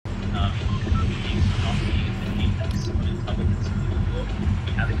I would continue to look.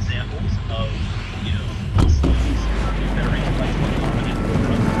 We have examples of, you know, PCs that are intellectually competent or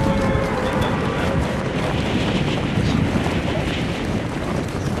running they don't know how to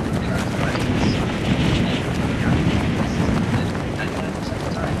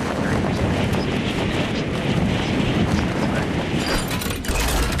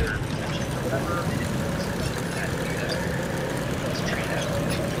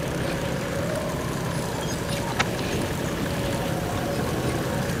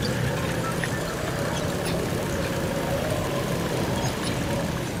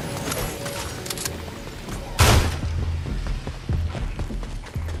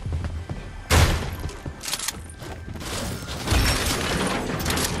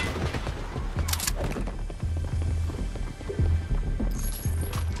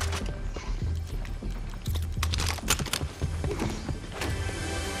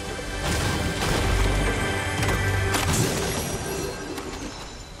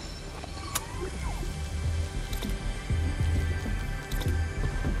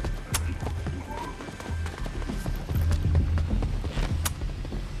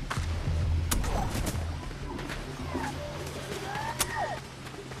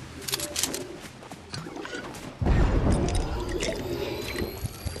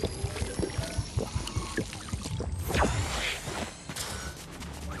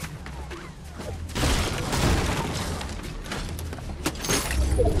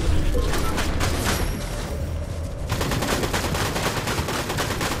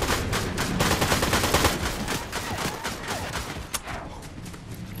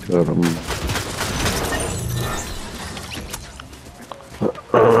Got him.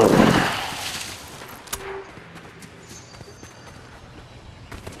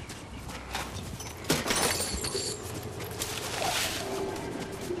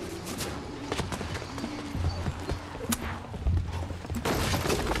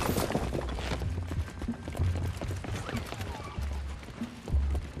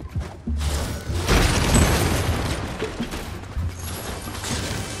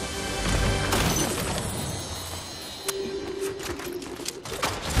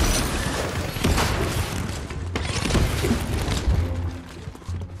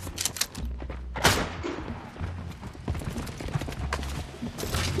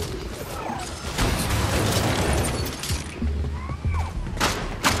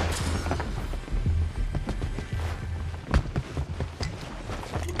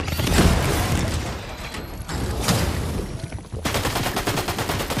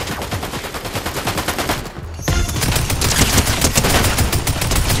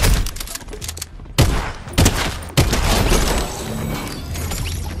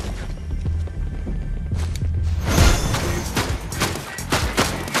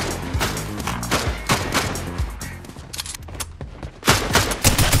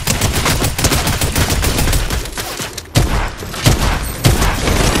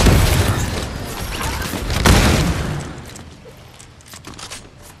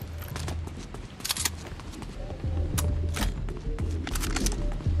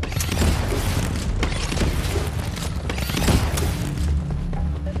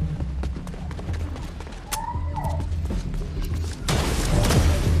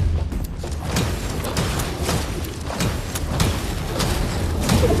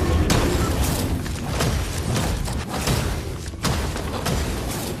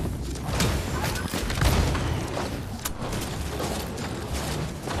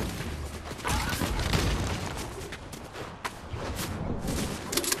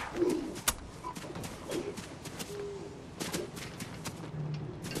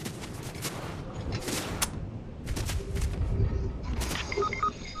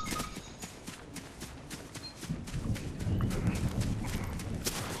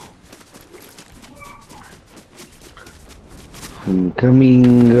 I'm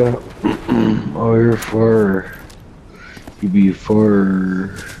coming over for you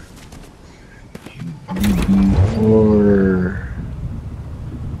before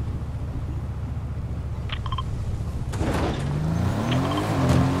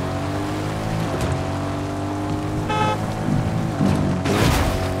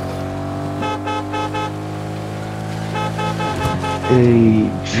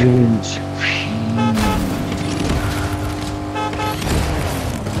Agent P.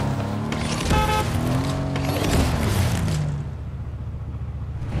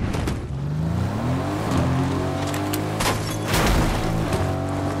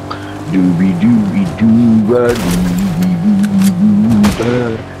 Doobie doobie dooba doobie doobie dooba.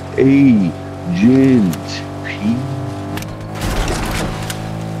 Agent P.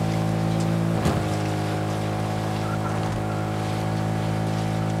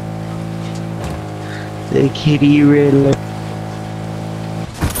 The kitty riddler.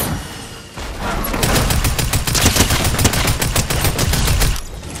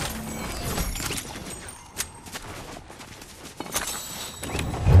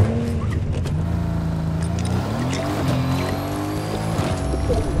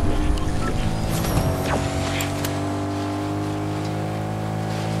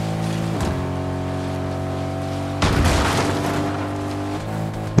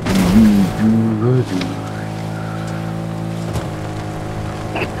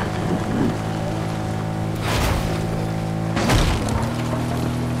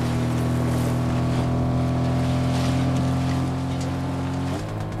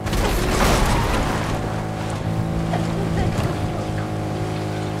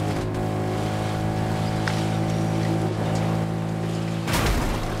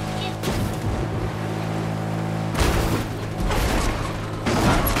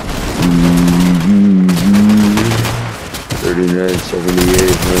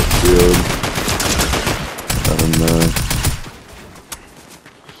 Northfield. I don't know.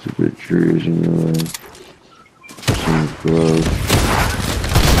 Stupid trees in the way. Some gloves.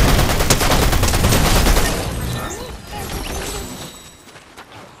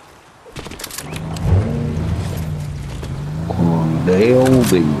 Quandale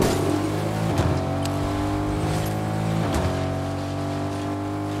Beagle.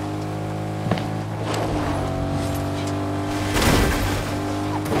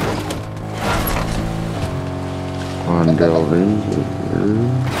 Delvin.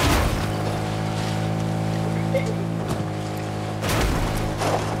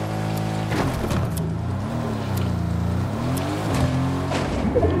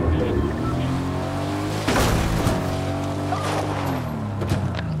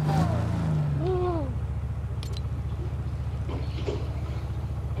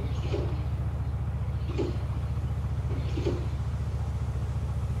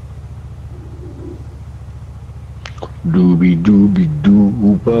 Doobie doobie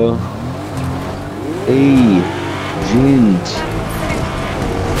dooba. Hey, Jint.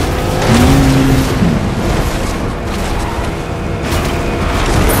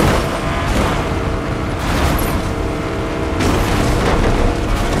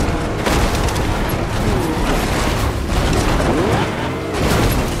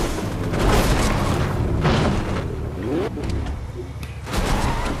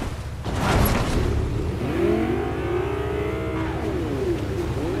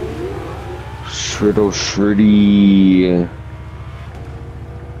 Shriddle Shriddy.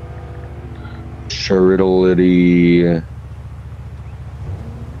 Shriddleity.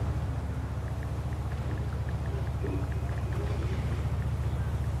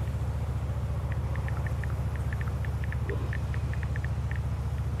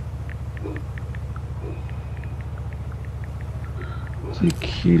 The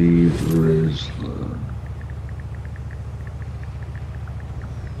Kitty Brisla.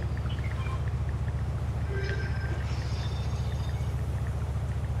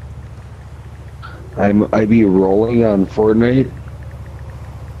 I be rolling on Fortnite.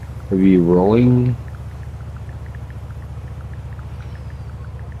 I be rolling.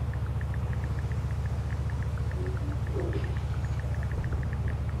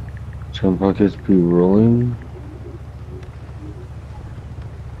 Some pockets be rolling.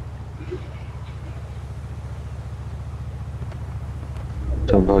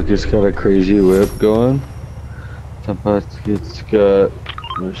 Some pockets got a crazy whip going. Some pockets got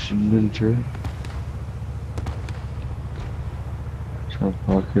machine injury. Some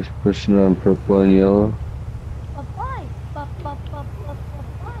pockets pushing on purple and yellow. Bye-bye. Bye-bye.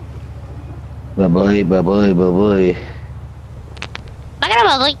 Bye-bye, bye-bye, bye-bye.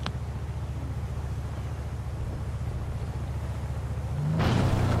 Bye-bye.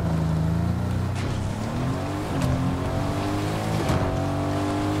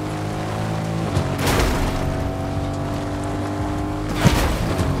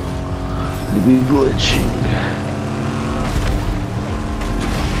 Be glitching.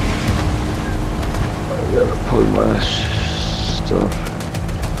 I gotta put my stuff.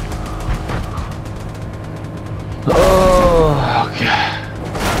 Oh, okay.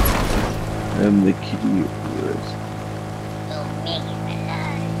 I'm the kitty.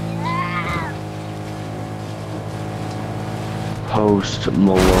 Post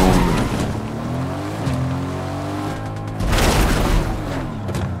Malone.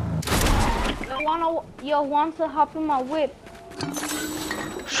 You want to hop in my whip?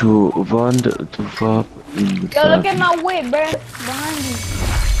 So, want to hop in the Yo, look at my whip, bro. Behind you.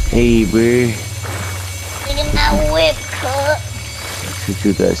 Hey, bro. Look at my whip, cut. To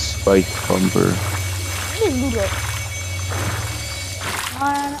do that spike bumper. always do that.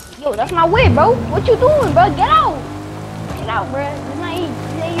 Yo, that's my whip, bro. What you doing, bro? Get out. Get out, bro. It's not easy.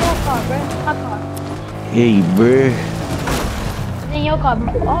 It's in your car, bro. It's my car. Hey, bruh. It's in your car,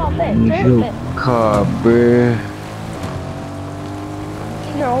 bro. Oh, bet. It's your car, bruh.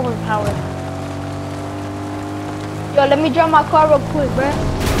 You're overpowered. Yo, let me drive my car real quick, bro.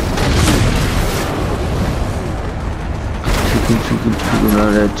 Chicken,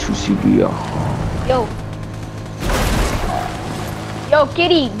 all that 2CB. Yo. Yo,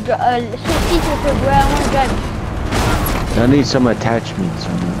 Kitty, switch seats real quick, bro. I want to drive. I need some attachments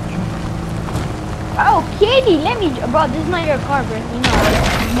on that. Oh, Kitty, let me, bro. This is not your car, bro. You know,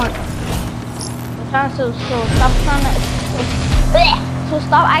 Mark. I'm trying to, so stop trying to, so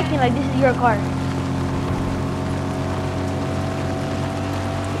stop acting like this is your car.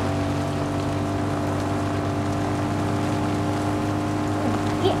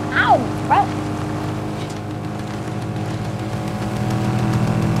 Get out, bro.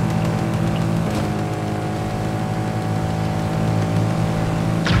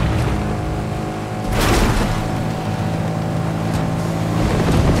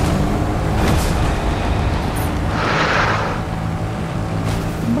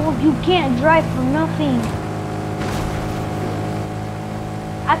 You can't drive for nothing.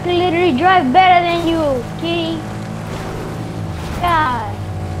 I can literally drive better than you, kitty. God.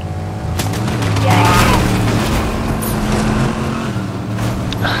 Yeah.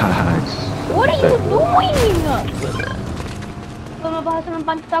 What are you doing? ¿Cómo vas a hacer un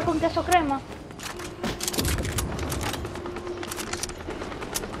pancito con queso crema?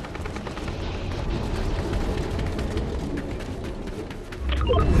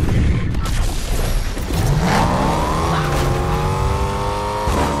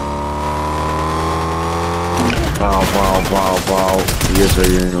 Wow. Yes, I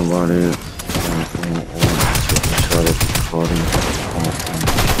know about it.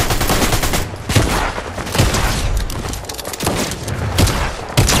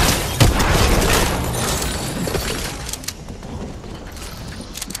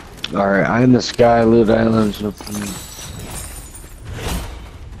 Alright, I'm in the sky, loot islands.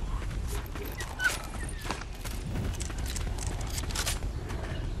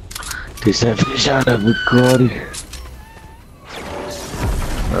 Take that fish out of the body.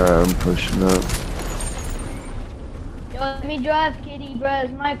 Alright, I'm pushing up. Yo, let me drive, kitty, bro.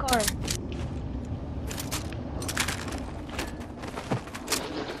 It's my car.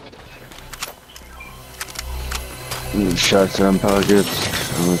 Shots on pockets.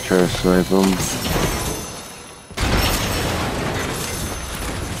 I'm gonna try to snipe them.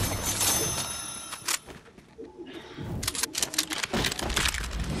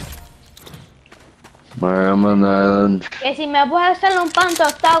 I'm on the island. Que si me puedes hacer un pan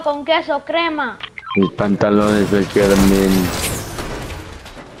tostado con queso crema. Mis pantalones me quedan bien.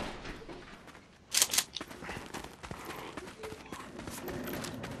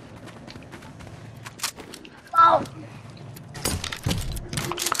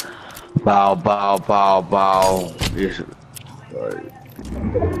 Bow. Yes.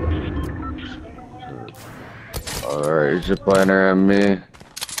 Alright, is it playing around me?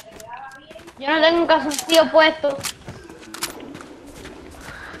 Yo no tengo un calzoncillo puesto.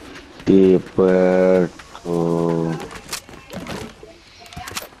 De puerto.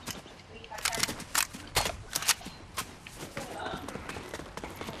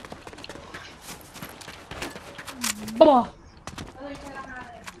 Vamos.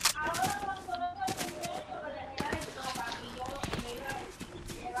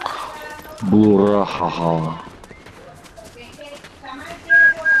 Burahaha.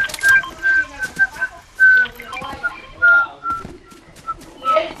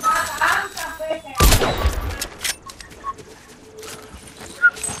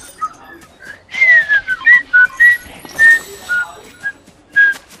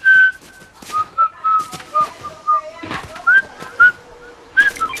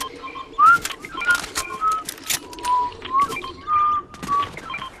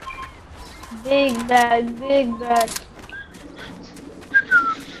 Big bag.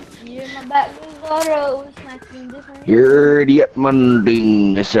 You're my back auto. It's nice being different. You're the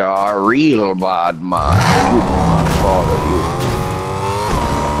Munding is a real bad man. You want to follow you.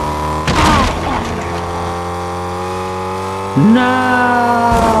 No.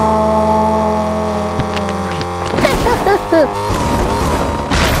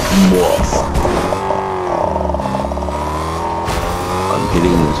 I'm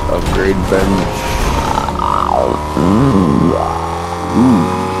hitting this upgrade bench.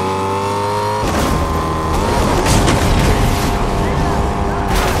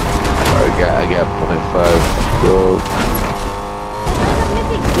 I got .5.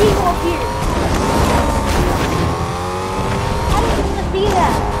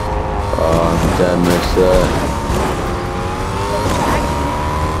 Oh, did I miss that?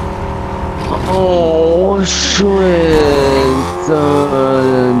 Oh, shit.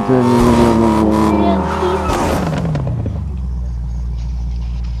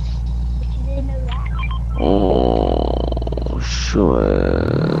 Oh, shit.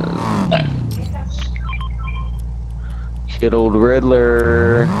 Kid old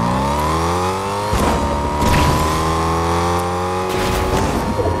Riddler.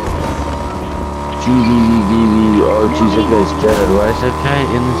 Oh, jeez, that guy's dead. Why is that guy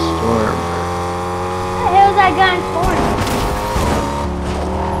in the storm? What the hell is that guy in storm?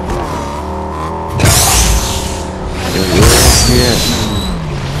 Yeah.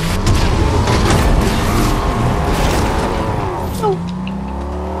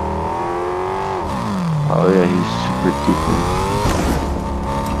 Oh yeah, he's super deep.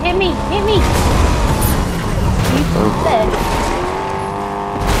 Hit me, hit me. He's dead.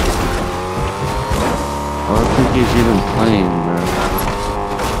 I don't think he's even playing, bro.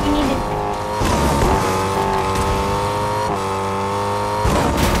 We need to...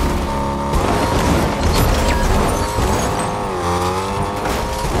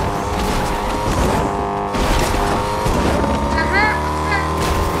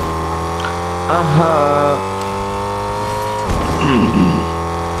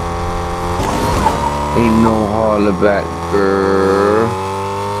 Ain't no holler back, girl.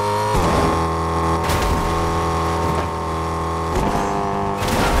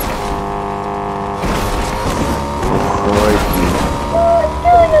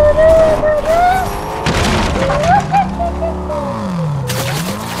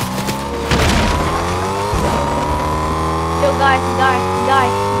 Yo, guys,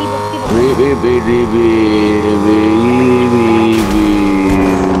 people.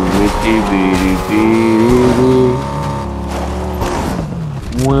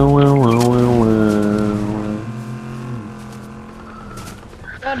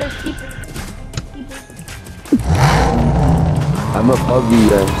 Yo, there's people. I'm above you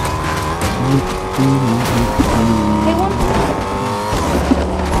guys. Hey, one.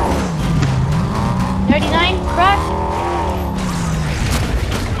 39, crack.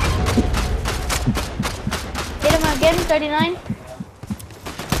 Hit him again, 39.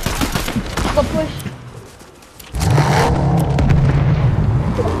 Go push.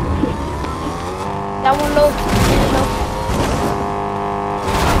 That one low.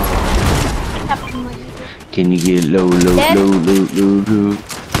 Can you get low? Oh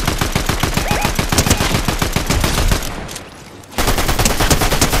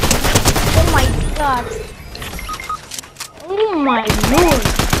my god. Oh my lord.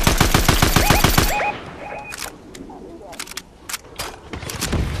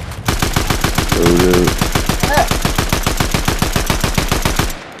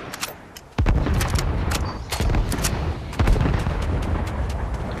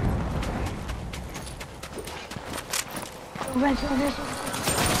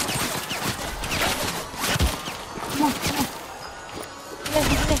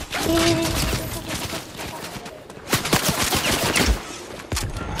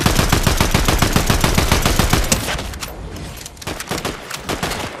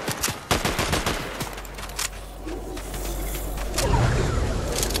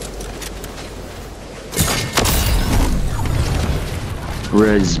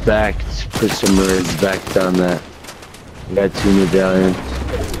 Res back. Put some res back on that. I got 2 medallions.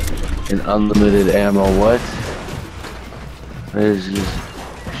 And unlimited ammo. What? What is this?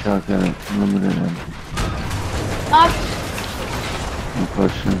 Shotgun. Unlimited ammo. I'm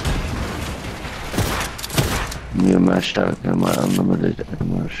pushing. Me and my shotgun. My unlimited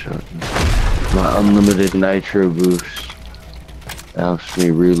ammo shotgun. My unlimited nitro boost. Helps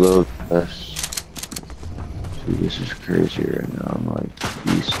me reload fast. See, this is crazy right now. I'm like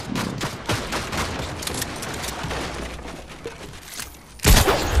beast mode.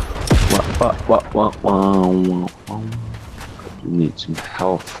 You need some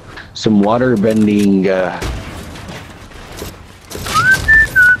health, some water bending.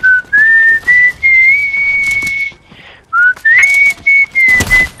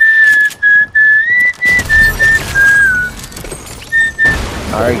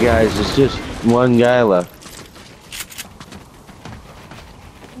 Alright guys, it's just one guy left.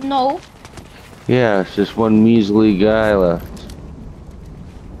 No. Yeah, it's just one measly guy left.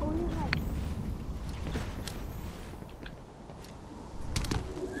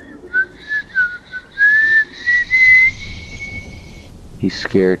 He's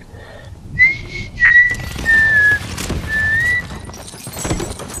scared.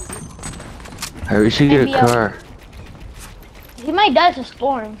 I wish you get a car. He might die to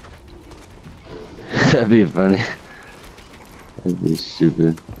storm. That'd be funny. That'd be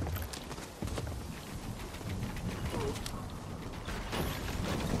stupid.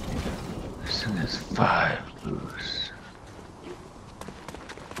 This thing has 5 boosts.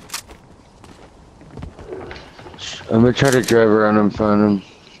 I'm gonna try to drive around and find him.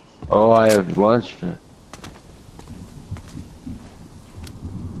 Oh, I have launch pad.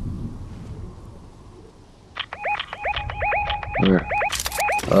 Where?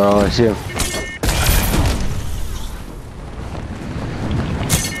 Oh, I see him.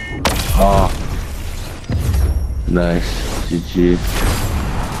 Oh. Nice. GG.